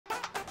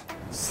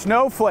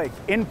Snowflake,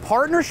 in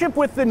partnership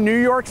with the New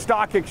York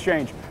Stock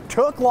Exchange,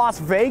 took Las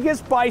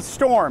Vegas by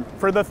storm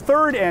for the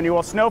third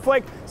annual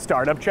Snowflake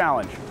Startup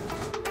Challenge.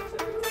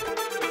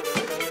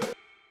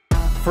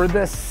 For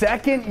the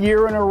second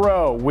year in a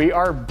row, we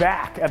are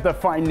back at the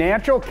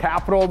financial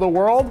capital of the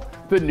world,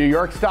 the New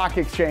York Stock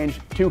Exchange,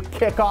 to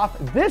kick off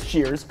this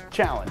year's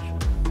challenge.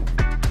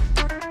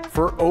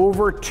 For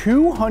over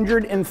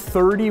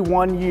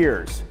 231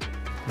 years,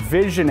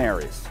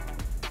 visionaries,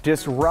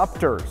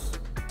 disruptors,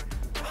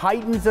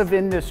 titans of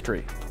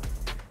industry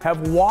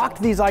have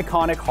walked these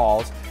iconic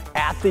halls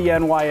at the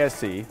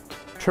NYSE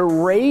to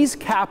raise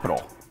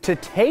capital to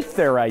take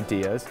their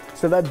ideas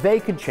so that they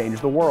could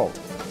change the world.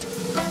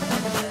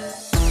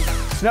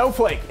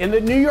 Snowflake and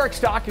the New York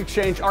Stock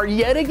Exchange are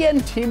yet again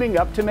teaming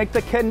up to make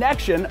the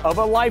connection of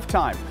a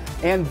lifetime.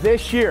 And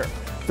this year,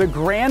 the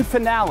grand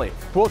finale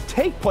will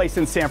take place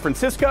in San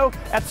Francisco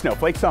at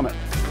Snowflake Summit.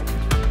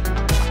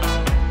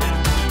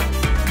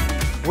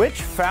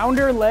 Which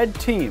founder-led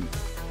team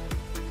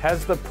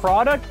has the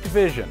product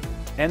vision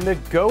and the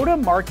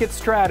go-to-market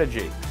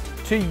strategy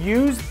to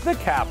use the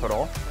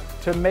capital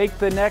to make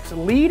the next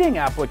leading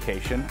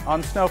application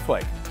on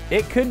Snowflake?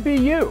 It could be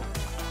you.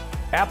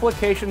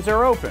 Applications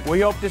are open.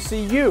 We hope to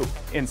see you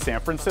in San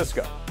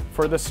Francisco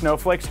for the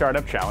Snowflake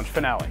Startup Challenge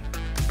finale.